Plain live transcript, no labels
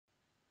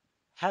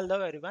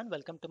Hello everyone,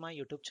 welcome to my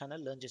YouTube channel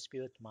Learn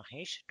GCP with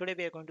Mahesh. Today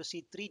we are going to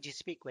see three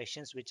GCP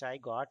questions which I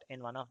got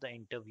in one of the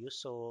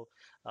interviews.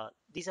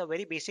 These are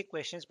very basic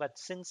questions, but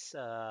since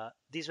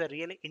these were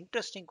really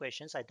interesting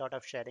questions, I thought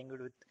of sharing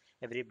it with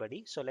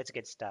everybody. So let's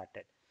get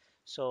started.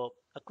 So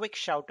a quick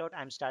shout out,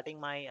 I'm starting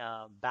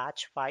my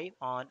batch 5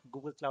 on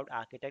Google Cloud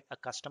Architect, a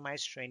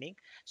customized training.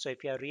 So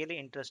if you are really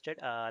interested,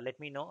 let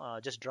me know.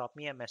 Just drop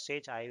me a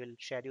message. I will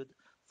share you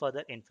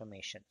further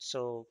information.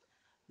 So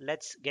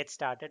let's get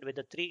started with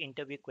the three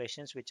interview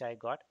questions which I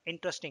got.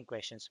 Interesting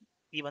questions.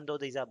 Even though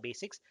these are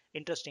basics,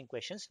 interesting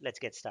questions. Let's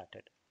get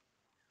started.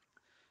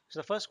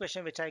 So the first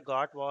question which I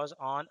got was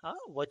on a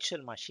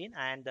virtual machine,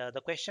 and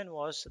the question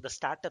was the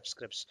startup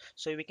scripts.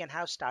 So we can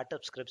have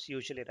startup scripts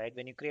usually, right?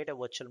 When you create a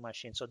virtual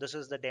machine. So this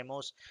is the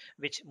demos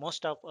which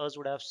most of us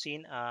would have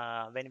seen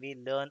when we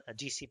learn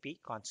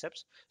GCP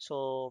concepts.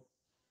 So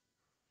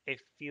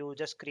if you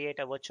just create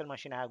a virtual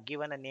machine, I have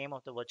given a name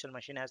of the virtual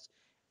machine as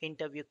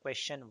interview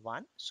question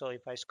 1. So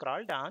if I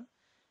scroll down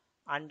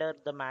under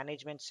the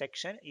management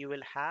section, you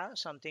will have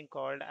something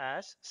called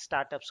as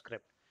startup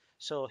script.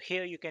 So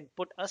here you can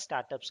put a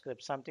startup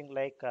script, something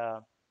like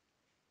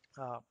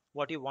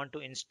what you want to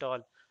install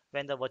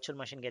when the virtual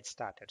machine gets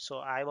started. So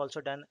I've also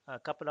done a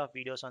couple of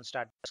videos on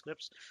startup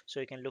scripts,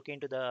 so you can look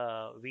into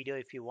the video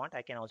if you want.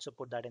 I can also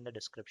put that in the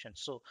description.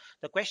 So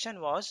the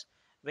question was,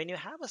 when you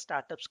have a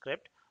startup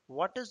script,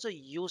 what is the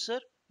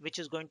user which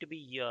is going to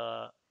be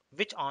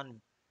which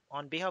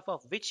on behalf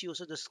of which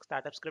user this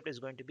startup script is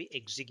going to be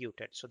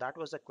executed? So that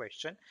was the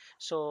question.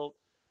 So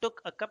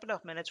took a couple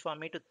of minutes for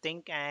me to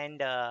think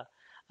and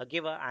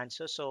give an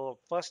answer. So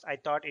first I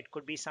thought it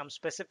could be some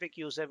specific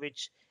user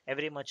which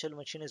every virtual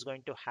machine is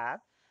going to have.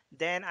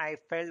 Then I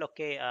felt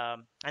okay,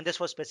 and this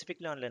was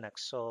specifically on Linux,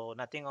 so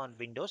nothing on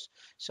Windows.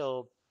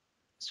 So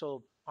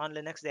on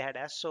Linux they had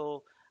asked.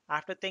 So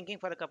after thinking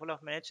for a couple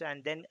of minutes,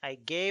 and then I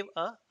gave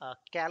a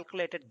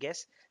calculated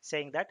guess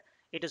saying that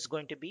it is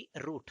going to be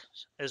root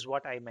is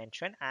what I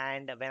mentioned.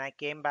 And when I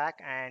came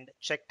back and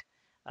checked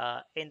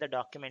in the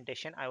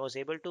documentation, I was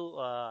able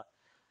to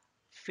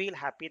feel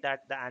happy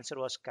that the answer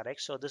was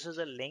correct. So this is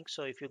a link.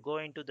 So if you go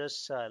into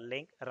this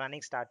link,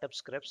 running startup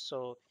scripts,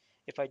 so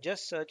if I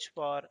just search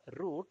for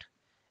root,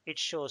 it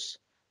shows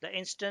the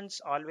instance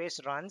always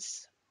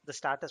runs the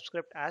startup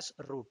script as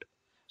root.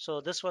 So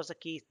this was the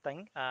key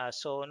thing.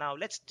 So now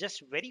let's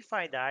just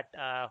verify that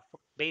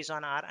based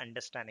on our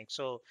understanding.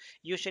 So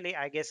usually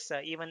I guess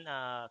even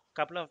a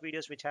couple of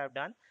videos which I have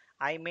done,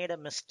 I made a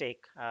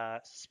mistake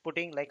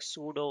putting like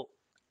sudo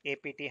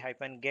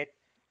apt-get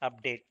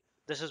update.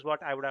 This is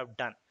what I would have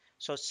done.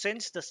 So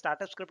since the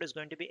startup script is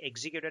going to be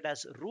executed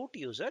as root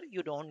user,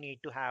 you don't need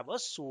to have a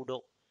sudo.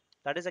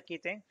 That is a key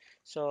thing.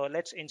 So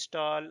let's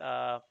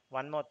install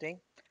one more thing,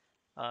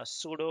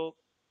 sudo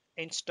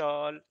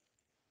install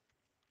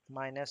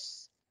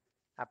minus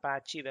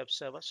Apache web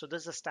server. So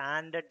this is the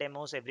standard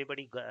demos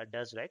everybody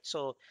does, right?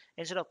 So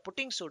instead of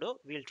putting sudo,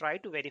 we'll try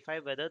to verify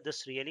whether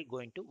this really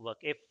going to work.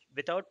 If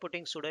without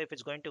putting sudo, if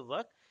it's going to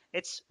work,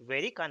 it's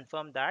very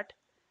confirmed that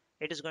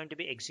it is going to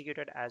be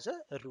executed as a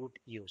root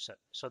user.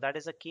 So that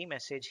is a key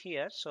message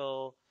here.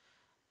 So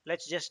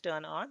let's just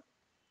turn on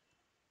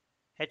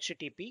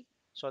HTTP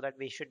so that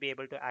we should be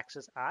able to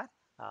access our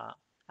uh,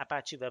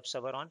 Apache web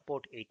server on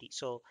port 80.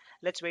 So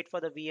let's wait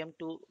for the VM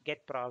to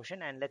get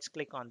provision, and let's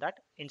click on that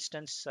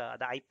instance,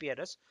 the IP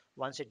address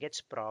once it gets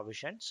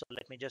provisioned. So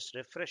let me just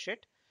refresh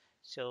it.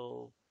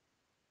 So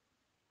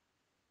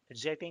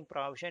it's getting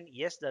provision.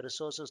 Yes, the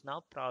resource is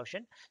now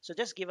provision. So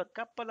just give a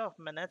couple of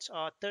minutes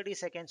or 30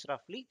 seconds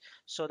roughly,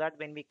 so that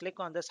when we click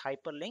on this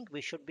hyperlink,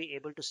 we should be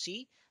able to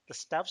see the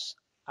stuffs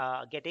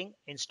getting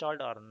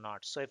installed or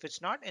not. So if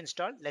it's not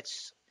installed,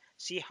 let's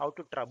see how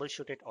to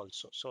troubleshoot it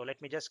also. So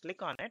let me just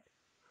click on it.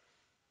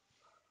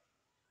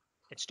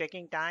 It's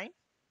taking time.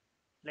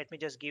 Let me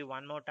just give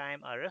one more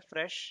time a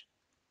refresh.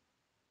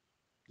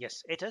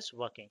 Yes, it is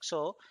working.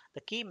 So the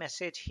key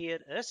message here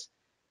is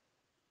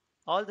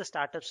all the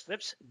startup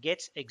scripts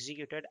gets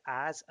executed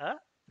as a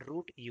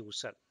root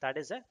user. That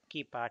is a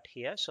key part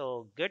here.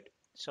 So good.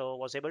 So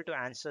was able to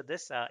answer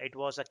this. It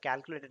was a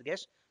calculated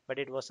guess, but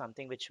it was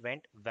something which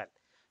went well.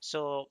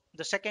 So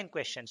the second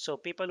question. So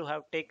people who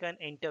have taken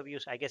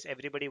interviews, I guess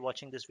everybody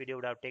watching this video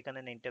would have taken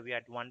an interview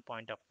at one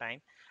point of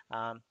time.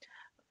 Um,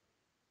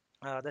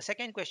 the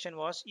second question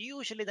was,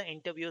 usually the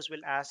interviews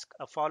will ask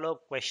a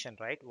follow-up question,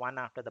 right? One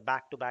after the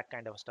back-to-back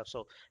kind of stuff.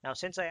 So now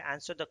since I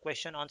answered the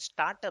question on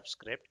startup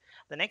script,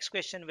 the next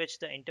question which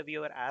the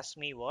interviewer asked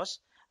me was,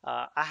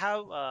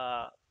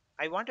 I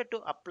wanted to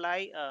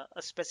apply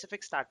a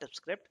specific startup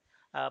script,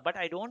 but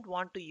I don't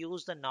want to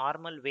use the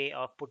normal way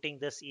of putting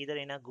this either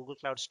in a Google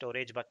Cloud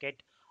Storage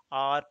bucket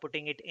or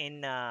putting it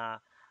in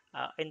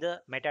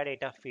the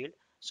metadata field.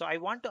 So I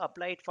want to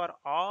apply it for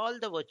all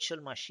the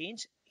virtual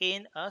machines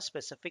in a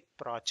specific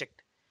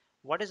project.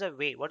 What is a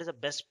way? What is the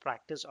best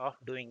practice of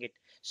doing it?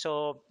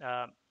 So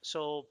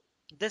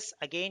this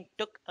again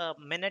took a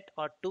minute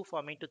or two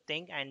for me to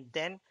think, and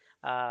then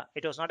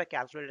it was not a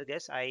calculated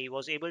guess. I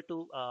was able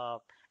to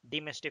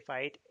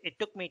demystify it. It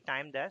took me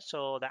time there.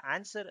 So the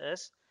answer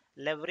is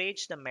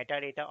leverage the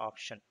metadata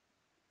option.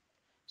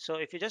 So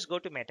if you just go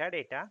to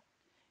metadata,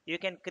 you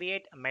can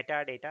create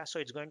metadata. So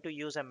it's going to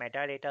use a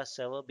metadata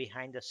server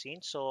behind the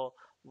scenes. So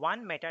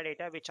one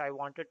metadata which I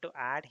wanted to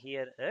add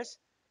here is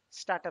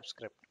startup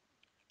script.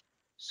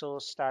 So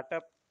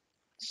startup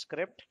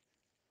script,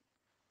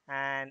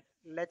 and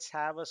let's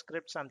have a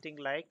script something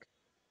like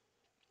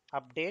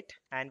update,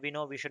 and we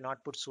know we should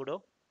not put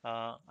sudo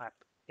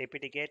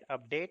apt-get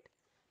update,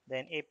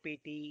 then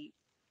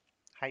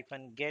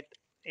apt-get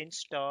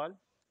install.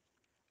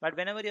 But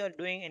whenever you are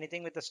doing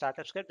anything with the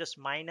startup script, just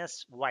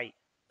minus y,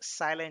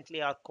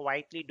 silently or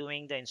quietly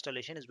doing the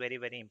installation is very,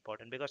 very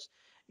important, because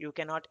you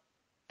cannot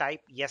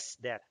type yes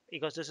there,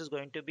 because this is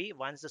going to be,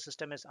 once the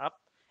system is up,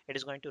 it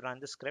is going to run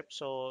the script.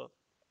 So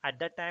at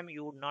that time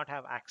you would not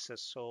have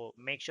access. So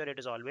make sure it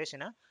is always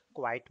in a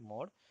quiet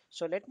mode.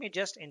 So let me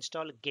just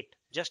install Git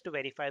just to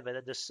verify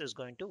whether this is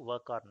going to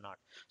work or not.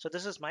 So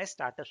this is my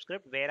startup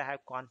script where I have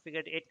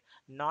configured it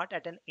not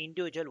at an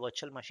individual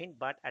virtual machine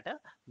but at a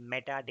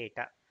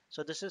metadata.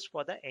 So this is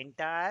for the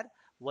entire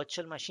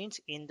virtual machines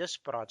in this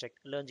project,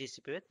 Learn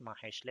GCP with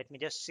Mahesh. Let me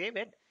just save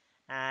it.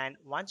 And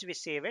once we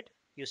save it,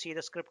 you see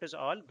the script is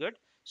all good.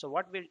 So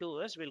what we'll do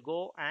is we'll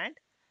go and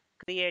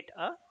create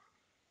a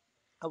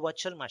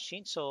virtual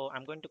machine. So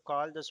I'm going to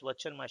call this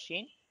virtual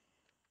machine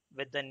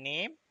with the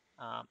name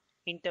uh,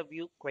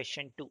 interview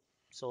question 2.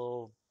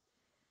 So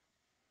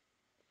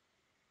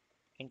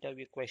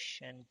interview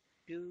question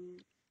 2.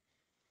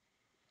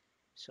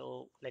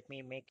 So let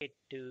me make it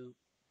to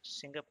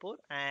Singapore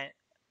and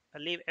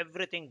leave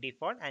everything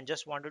default, and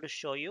just wanted to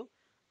show you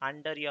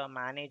under your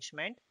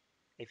management.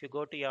 If you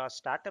go to your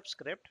startup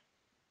script,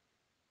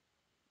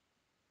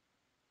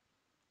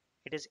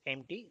 it is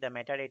empty. The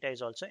metadata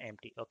is also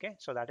empty. Okay,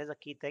 so that is a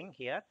key thing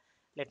here.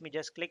 Let me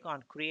just click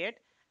on create,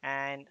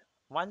 and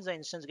once the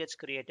instance gets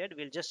created,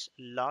 we'll just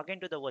log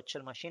into the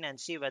virtual machine and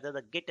see whether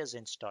the Git is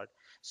installed.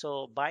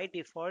 So by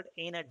default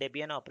in a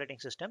Debian operating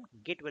system,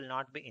 Git will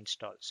not be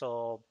installed.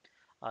 So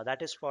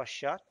that is for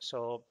sure.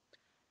 So,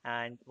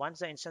 and once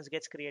the instance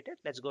gets created,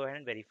 let's go ahead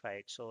and verify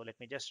it. So let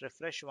me just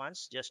refresh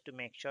once just to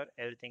make sure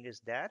everything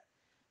is there.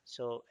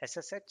 So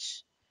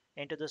SSH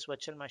into this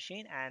virtual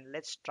machine, and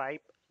let's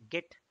type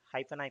git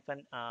hyphen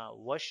hyphen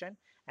version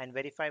and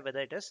verify whether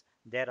it is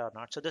there or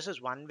not. So this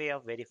is one way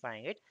of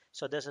verifying it.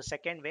 So there's a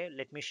second way.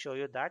 Let me show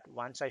you that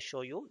once I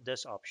show you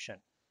this option.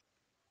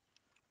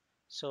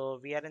 So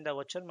we are in the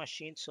virtual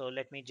machine. So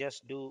let me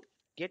just do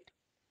git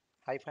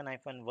hyphen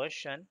hyphen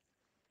version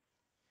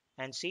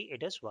and see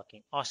it is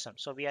working. Awesome.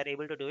 So we are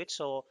able to do it.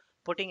 So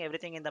putting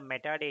everything in the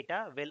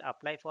metadata will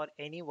apply for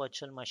any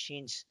virtual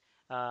machines.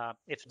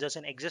 If there's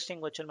an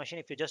existing virtual machine,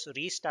 if you just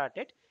restart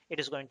it, it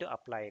is going to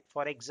apply it.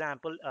 For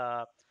example,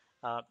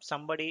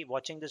 somebody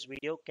watching this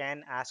video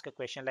can ask a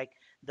question like,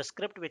 the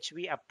script which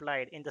we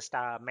applied in the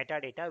star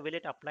metadata, will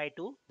it apply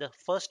to the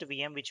first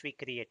VM which we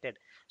created?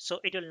 So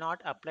it will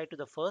not apply to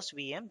the first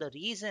VM. The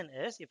reason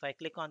is, if I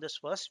click on this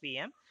first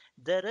VM,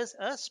 there is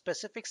a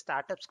specific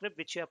startup script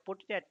which you have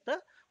put at the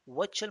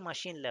virtual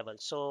machine level.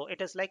 So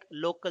it is like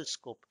local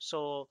scope.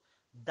 So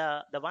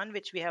the one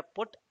which we have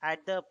put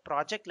at the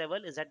project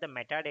level is at the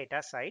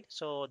metadata side.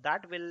 So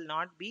that will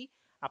not be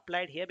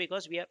applied here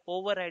because we are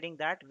overriding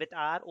that with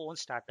our own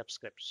startup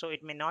script. So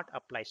it may not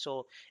apply.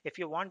 So if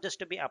you want this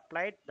to be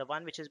applied, the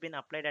one which has been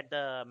applied at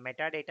the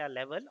metadata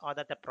level or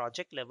at the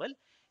project level,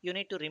 you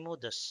need to remove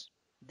this.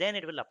 Then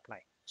it will apply.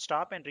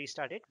 Stop and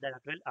restart it, that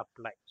will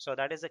apply. So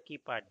that is the key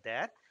part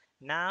there.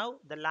 Now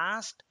the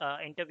last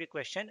interview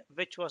question,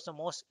 which was the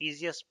most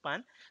easiest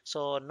one.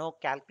 So no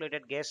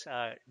calculated guess,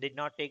 did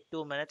not take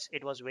 2 minutes.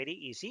 It was very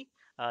easy.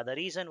 The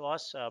reason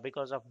was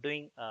because of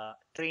doing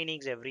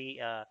trainings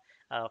every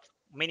uh,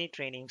 many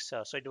trainings.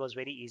 So it was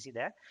very easy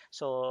there.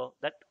 So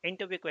that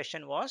interview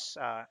question was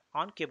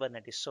on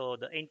Kubernetes. So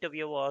the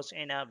interview was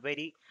in a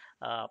very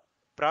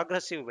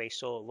progressive way.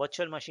 So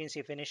virtual machines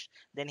he finished,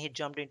 then he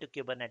jumped into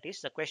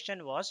Kubernetes. The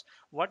question was,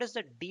 what is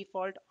the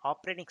default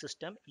operating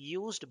system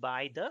used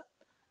by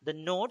the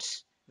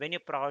nodes when you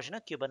provision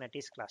a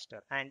Kubernetes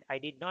cluster? And I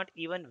did not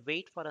even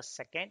wait for a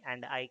second,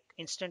 and I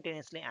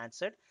instantaneously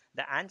answered.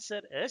 The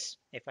answer is,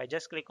 if I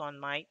just click on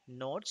my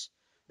nodes,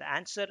 the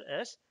answer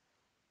is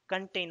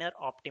container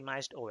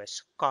optimized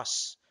OS,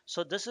 COS.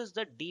 So this is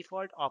the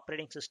default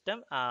operating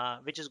system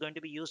which is going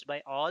to be used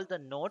by all the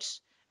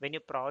nodes when you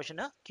provision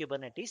a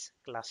Kubernetes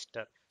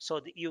cluster.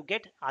 So you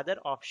get other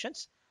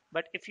options,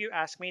 but if you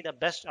ask me, the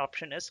best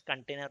option is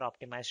container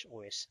optimized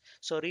OS.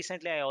 So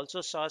recently I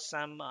also saw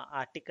some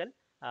article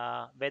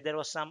where there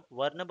was some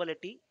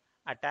vulnerability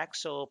attack.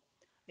 So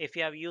if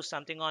you have used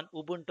something on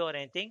Ubuntu or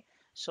anything,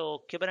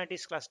 so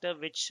Kubernetes cluster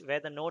which where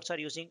the nodes are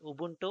using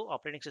Ubuntu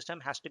operating system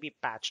has to be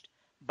patched.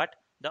 But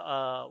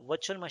the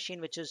virtual machine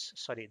which is,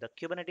 sorry, the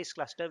Kubernetes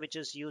cluster which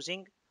is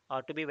using,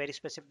 to be very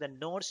specific, the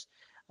nodes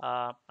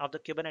of the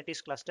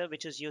Kubernetes cluster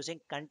which is using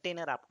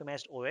container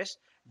optimized OS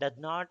does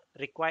not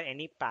require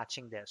any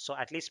patching there. So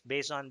at least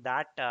based on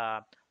that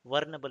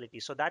vulnerability,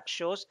 so that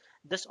shows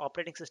this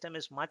operating system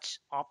is much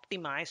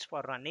optimized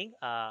for running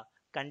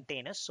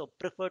containers, so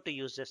prefer to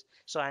use this.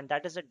 So, and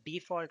that is a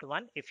default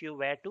one if you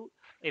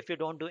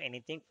don't do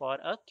anything for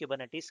a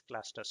Kubernetes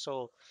cluster.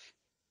 So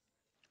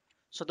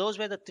those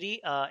were the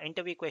three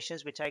interview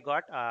questions which I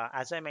got.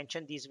 As I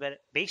mentioned, these were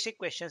basic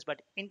questions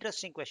but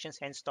interesting questions,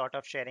 hence thought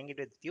of sharing it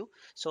with you.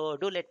 So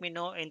do let me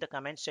know in the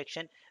comment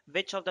section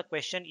which of the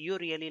question you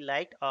really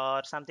liked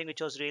or something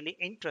which was really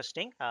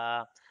interesting.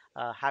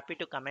 Happy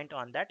to comment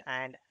on that,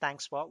 and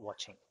thanks for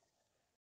watching.